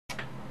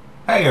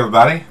Hey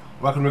everybody,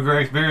 welcome to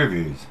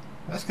Gregsbeerreviews.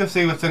 Let's go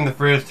see what's in the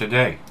fridge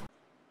today.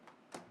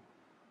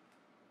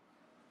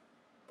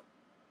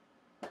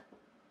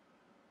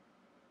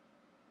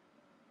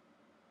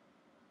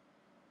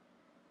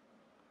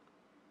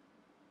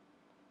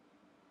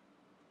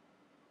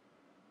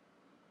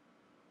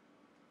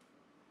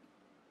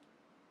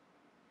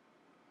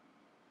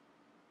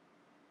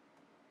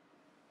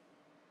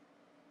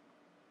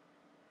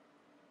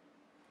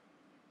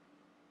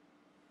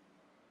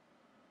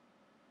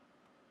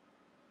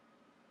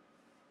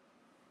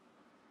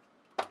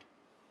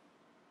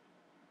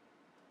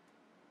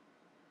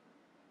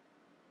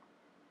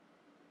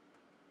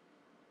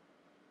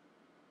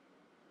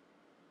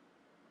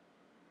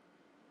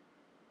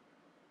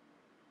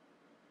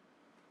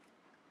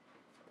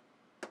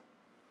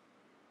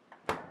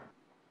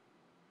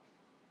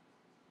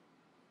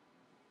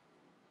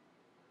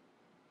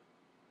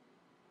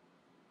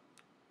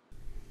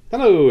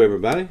 Hello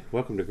everybody,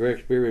 welcome to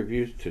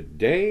Gregsbeerreviews.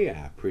 Today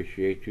I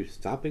appreciate you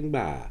stopping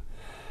by.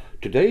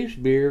 Today's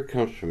beer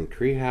comes from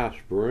Treehouse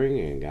Brewing,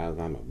 and guys,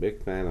 I'm a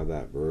big fan of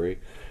that brewery.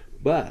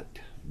 But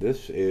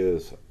this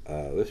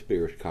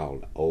beer is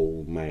called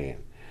Old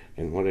Man,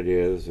 and what it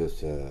is,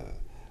 it's a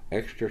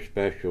extra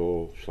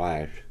special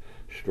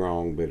 /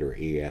 strong bitter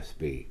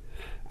ESB.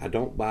 I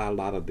don't buy a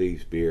lot of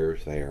these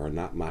beers. They are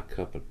not my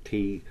cup of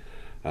tea.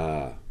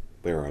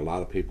 There are a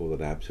lot of people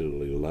that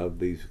absolutely love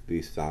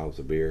these styles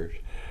of beers.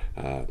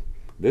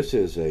 This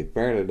is a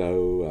fairly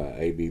low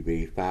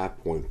ABV,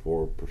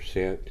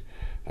 5.4%.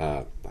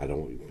 I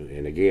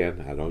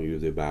don't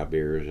usually buy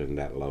beers in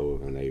that low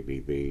of an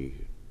ABV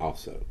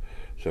also.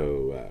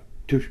 So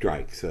two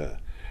strikes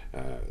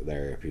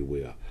there, if you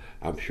will.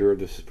 I'm sure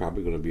this is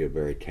probably going to be a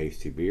very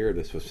tasty beer.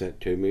 This was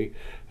sent to me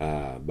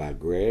by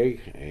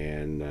Greg,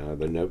 and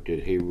the note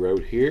that he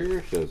wrote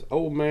here says,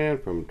 "Old Man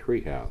from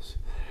Treehouse."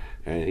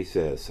 And he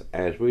says,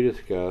 as we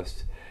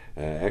discussed,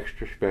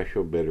 extra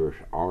special bitters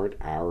aren't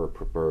our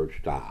preferred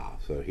style.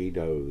 So he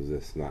knows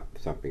it's not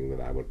something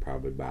that I would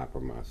probably buy for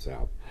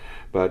myself.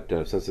 But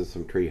since it's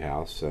from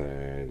Treehouse,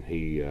 and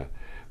he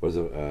was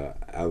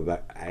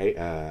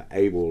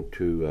able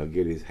to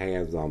get his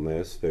hands on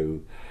this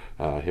through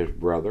his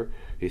brother,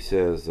 he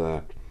says,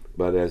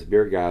 but as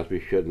beer guys, we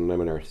shouldn't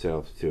limit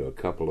ourselves to a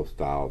couple of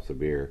styles of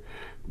beer,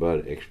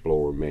 but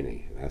explore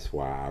many. That's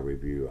why I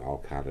review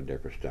all kind of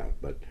different stuff.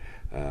 But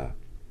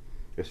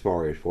as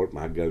far as what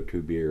my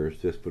go-to beer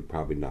is, this would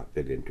probably not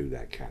fit into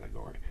that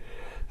category.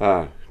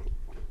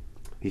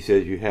 He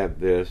says you have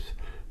this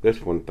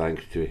one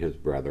thanks to his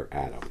brother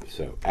Adam.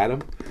 So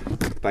Adam,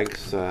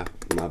 thanks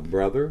my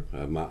brother,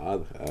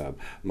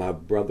 my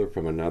brother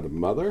from another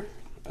mother.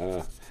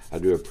 I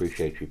do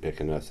appreciate you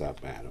picking us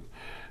up, Adam,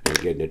 and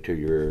getting it to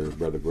your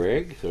brother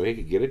Greg so he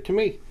could get it to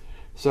me.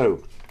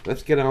 So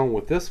let's get on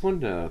with this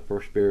one.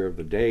 First beer of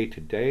the day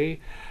today.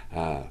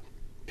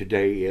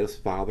 Today is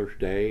Father's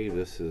Day.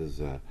 This is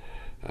the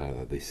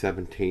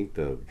 17th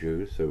of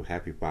June, so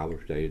happy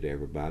Father's Day to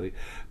everybody.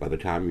 By the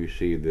time you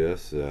see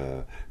this,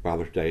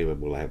 Father's Day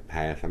will have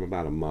passed. I'm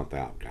about a month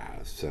out,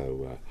 guys.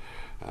 So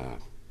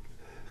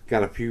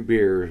got a few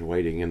beers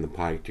waiting in the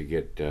pipe to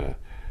get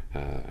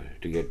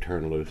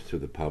turned loose to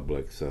the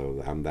public.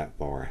 So I'm that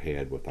far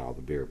ahead with all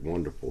the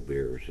wonderful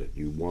beers that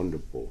you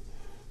wonderful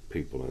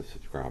people and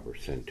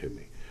subscribers send to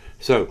me.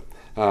 So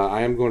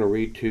I am going to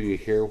read to you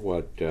here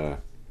what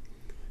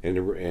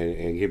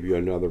and give you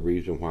another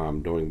reason why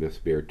I'm doing this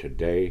beer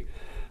today.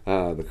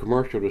 The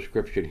commercial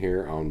description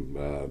here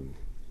on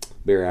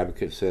Beer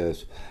Advocate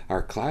says,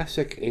 our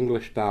classic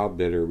English style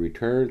bitter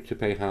returns to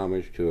pay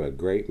homage to a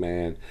great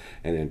man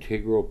and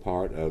integral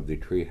part of the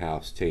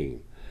Treehouse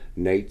team,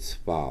 Nate's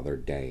father,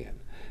 Dan.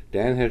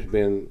 Dan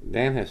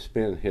has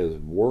spent his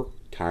work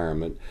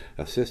retirement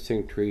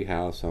assisting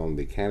Treehouse on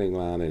the canning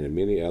line and in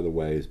many other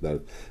ways,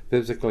 both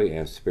physically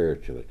and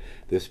spiritually.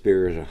 This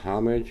beer is a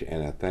homage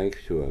and a thanks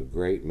to a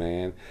great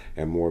man,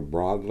 and more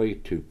broadly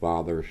to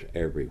fathers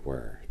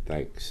everywhere.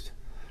 Thanks.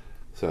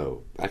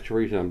 So that's the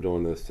reason I'm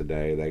doing this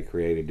today. They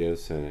created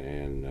this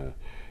in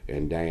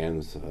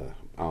Dan's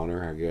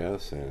honor, I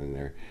guess,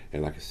 and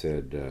like I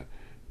said,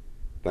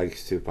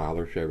 thanks to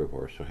fathers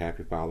everywhere. So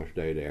happy Father's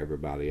Day to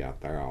everybody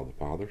out there, all the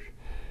fathers.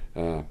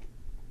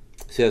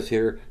 Says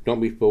here, don't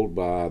be fooled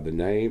by the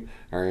name.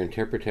 Our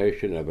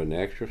interpretation of an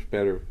extra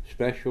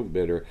special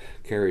bitter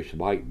carries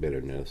light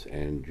bitterness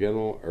and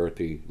gentle,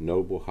 earthy,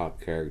 noble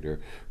hop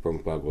character from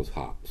Fuggles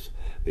hops.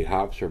 The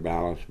hops are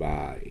balanced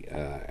by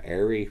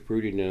airy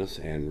fruitiness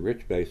and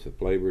rich base of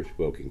flavors,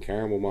 smoking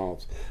caramel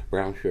malts,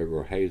 brown sugar,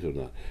 or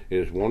hazelnut. It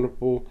is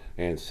wonderful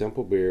and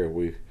simple beer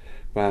we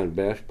find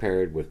best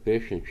paired with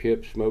fish and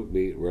chips, smoked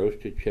meat,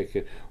 roasted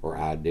chicken, or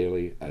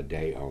ideally a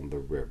day on the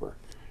river.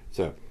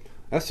 So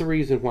that's the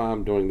reason why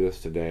I'm doing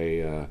this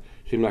today.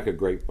 Seemed like a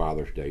great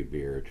Father's Day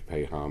beer to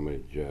pay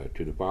homage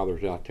to the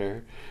fathers out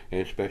there, and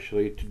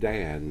especially to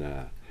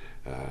Dan.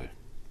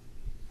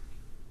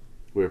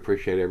 we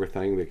appreciate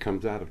everything that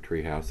comes out of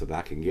Treehouse that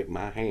I can get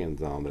my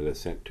hands on, that is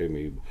sent to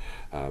me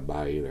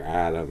by either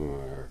Adam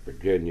or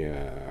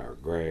Virginia or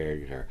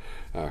Greg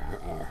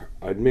or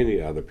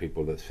many other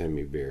people that send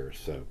me beers.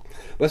 So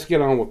let's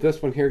get on with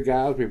this one here,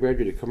 guys. We've read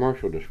you the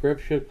commercial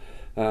description.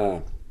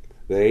 The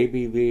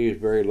ABV is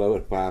very low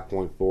at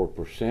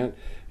 5.4%,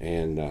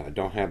 and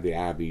don't have the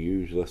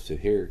IBUs listed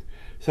here.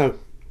 So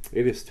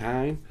it is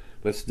time.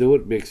 Let's do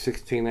it. Big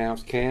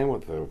 16-ounce can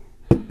with a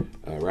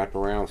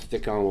wraparound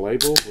stick-on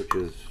label, which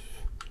is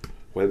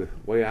the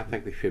way I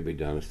think they should be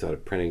done. Instead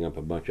of printing up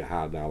a bunch of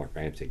high-dollar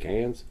fancy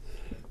cans,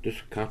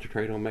 just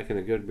concentrate on making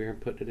a good beer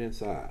and putting it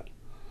inside.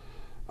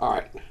 All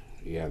right,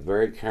 yeah,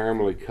 very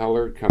caramelly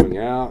colored coming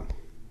out.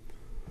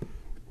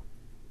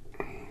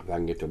 If I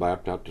can get the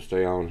laptop to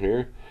stay on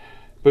here.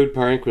 Food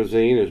pairing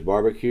cuisine is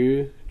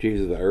barbecue,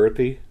 cheeses are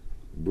earthy,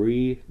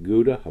 Brie,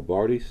 Gouda,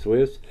 Havarti,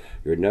 Swiss.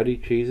 Your nutty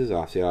cheeses,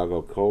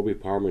 Asiago, Colby,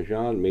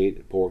 Parmesan,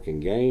 meat, pork,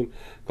 and game.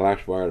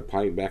 Glassware,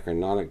 pintback, or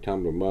nonic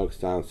tumbler mug,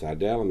 Stein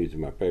Seidel. I'm using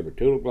my favorite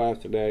tulip glass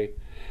today,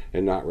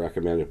 and not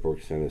recommended for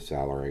extended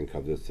cellaring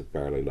because it's a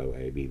fairly low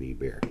ABV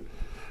beer.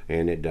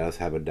 And it does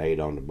have a date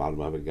on the bottom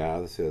of it,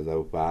 guys. It says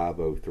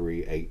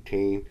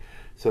 05/03/18.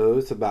 So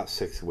it's about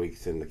 6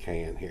 weeks in the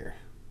can here.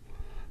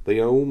 The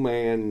old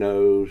man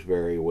knows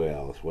very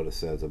well, is what it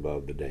says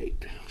above the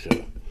date.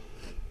 So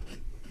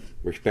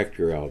respect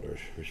your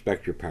elders,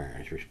 respect your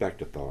parents, respect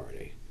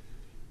authority.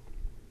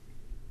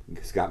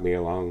 It's got me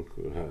along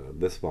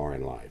this far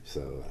in life,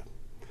 so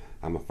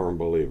I'm a firm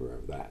believer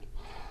of that.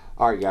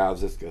 All right,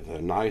 guys, it's got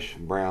a nice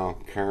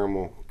brown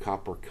caramel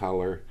copper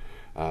color.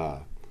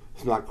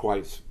 It's not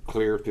quite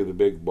clear through the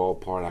big ball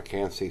part. I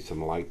can see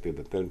some light through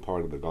the thin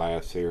part of the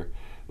glass here.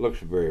 It looks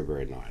very,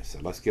 very nice. So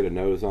let's get a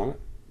nose on it.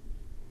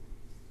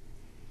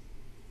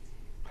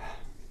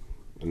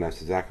 And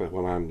that's exactly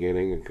what I'm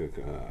getting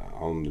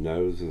on the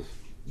nose, is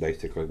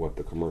basically what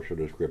the commercial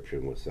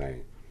description was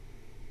saying.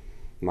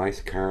 Nice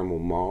caramel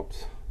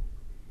malts.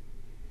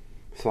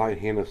 Slight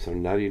hint of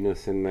some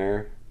nuttiness in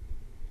there.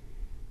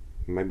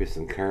 Maybe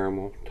some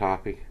caramel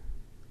toffee.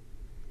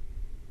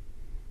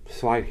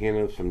 Slight hint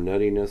of some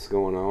nuttiness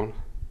going on.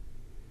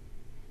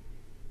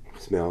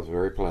 Smells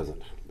very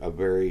pleasant. A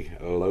very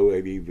low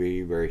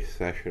ABV, very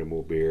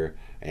sessionable beer,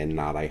 and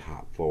not a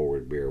hop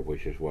forward beer,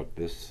 which is what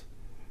this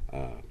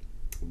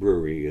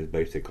brewery is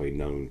basically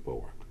known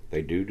for.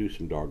 They do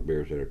some dark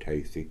beers that are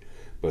tasty,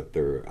 but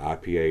their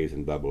IPAs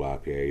and double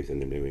IPAs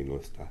and the New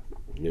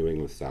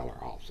England style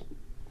are awesome.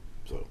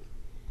 So,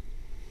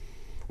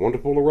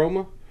 wonderful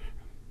aroma.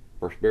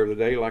 First beer of the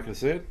day, like I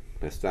said.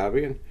 Let's dive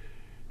in.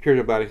 Cheers,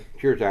 everybody.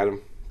 Cheers,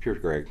 Adam. Cheers,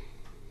 Greg.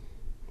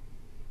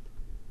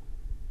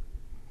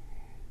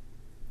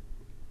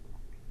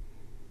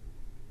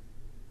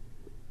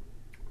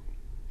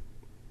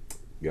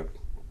 Yep.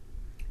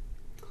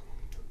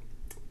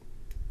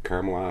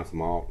 Caramelized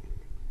malt,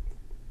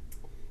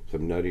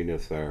 some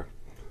nuttiness there,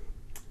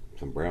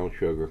 some brown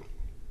sugar,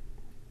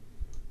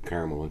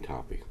 caramel and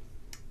toffee.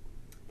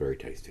 Very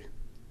tasty.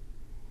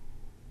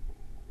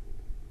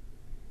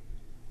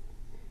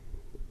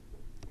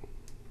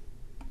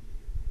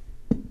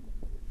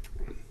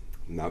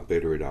 Not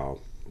bitter at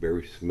all.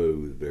 Very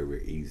smooth,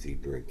 very easy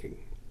drinking.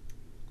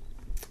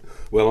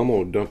 Well, I'm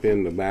going to dump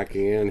in the back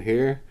end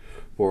here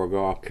before I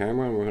go off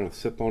camera, and we're going to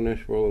sip on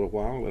this for a little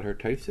while, let her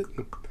taste it.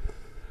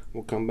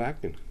 We'll come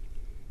back and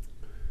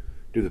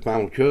do the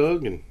final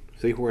chug and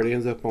see where it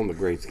ends up on the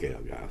grade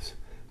scale, guys.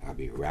 I'll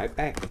be right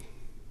back.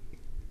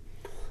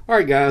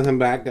 Alright, guys, I'm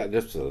back. Got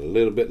just a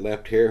little bit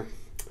left here.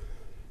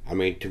 I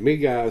mean, to me,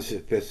 guys,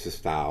 it fits the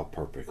style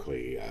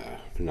perfectly.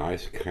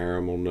 Nice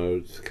caramel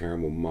notes,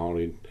 caramel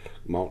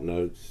malt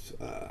notes,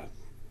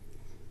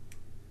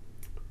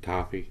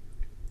 toffee,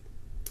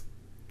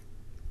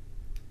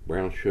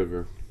 brown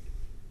sugar,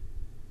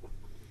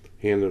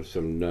 hint of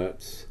some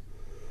nuts,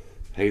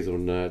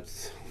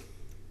 hazelnuts.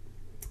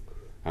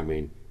 I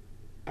mean,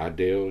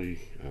 ideally,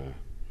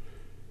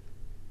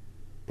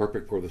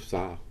 perfect for the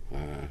style.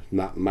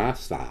 Not my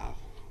style,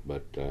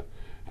 but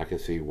I can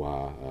see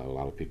why a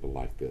lot of people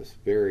like this.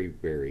 Very,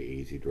 very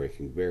easy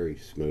drinking, very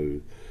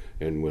smooth,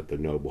 and with the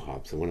noble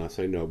hops. And when I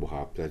say noble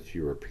hops, that's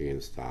European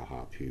style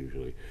hops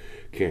usually.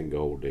 Kent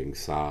Golding,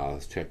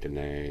 Saaz,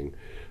 Tettnang,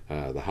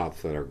 the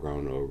hops that are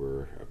grown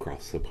over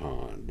across the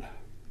pond.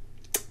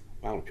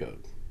 Final chug.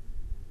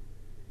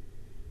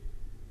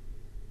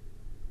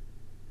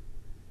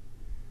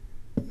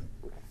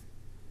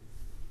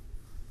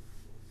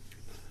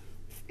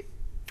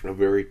 A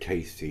very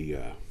tasty,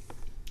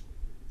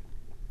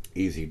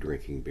 easy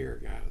drinking beer,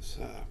 guys.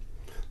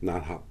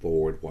 Not hop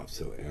forward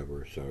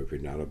whatsoever. So if you're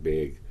not a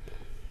big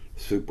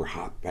super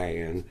hot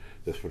fan,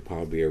 this would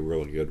probably be a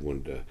really good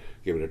one to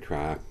give it a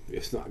try.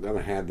 It's not going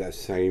to have that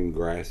same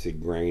grassy,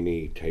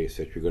 grainy taste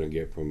that you're going to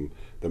get from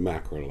the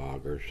macro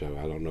lager. So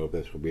I don't know if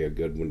this will be a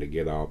good one to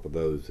get off of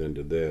those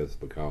into this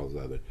because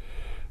of it.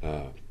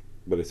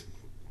 But it's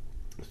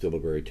still a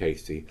very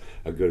tasty,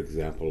 a good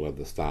example of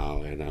the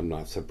style, and I'm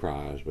not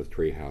surprised with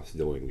Treehouse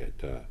doing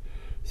it.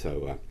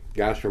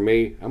 Guys, for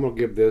me, I'm going to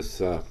give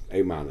this A-,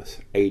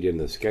 8 in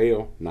the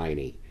scale,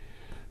 90.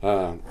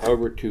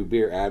 Over to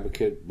Beer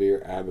Advocate.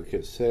 Beer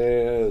Advocate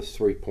says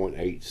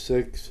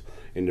 3.86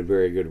 in the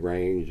very good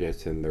range.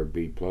 That's in their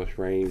B plus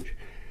range.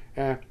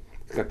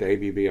 It's got the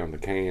ABV on the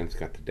can. It's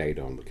got the date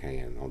on the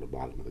can, on the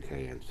bottom of the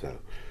can. So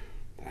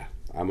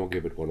I'm going to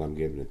give it what I'm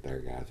giving it there,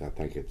 guys. I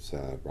think it's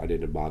right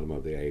in the bottom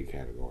of the A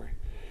category.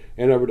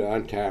 And over to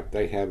Untapped,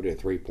 they have it at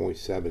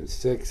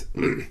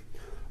 3.76,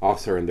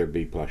 also in their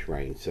B plus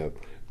range. So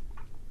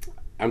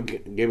I'm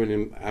giving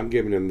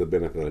them the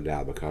benefit of the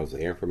doubt because the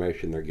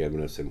information they're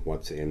giving us and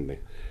what's in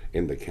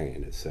the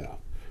can itself.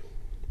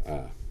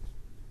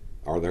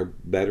 Are there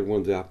better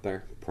ones out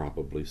there?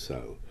 Probably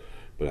so,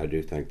 but I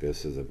do think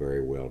this is a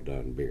very well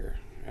done beer,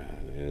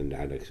 and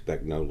I'd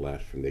expect no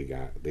less from the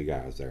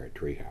guys there at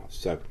Treehouse.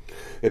 So,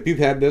 if you've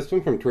had this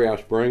one from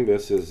Treehouse Brewing,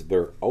 this is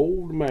their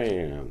Old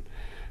Man.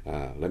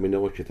 Let me know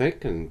what you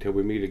think, and until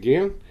we meet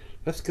again,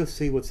 let's go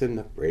see what's in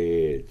the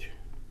fridge.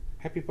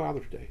 Happy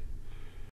Father's Day.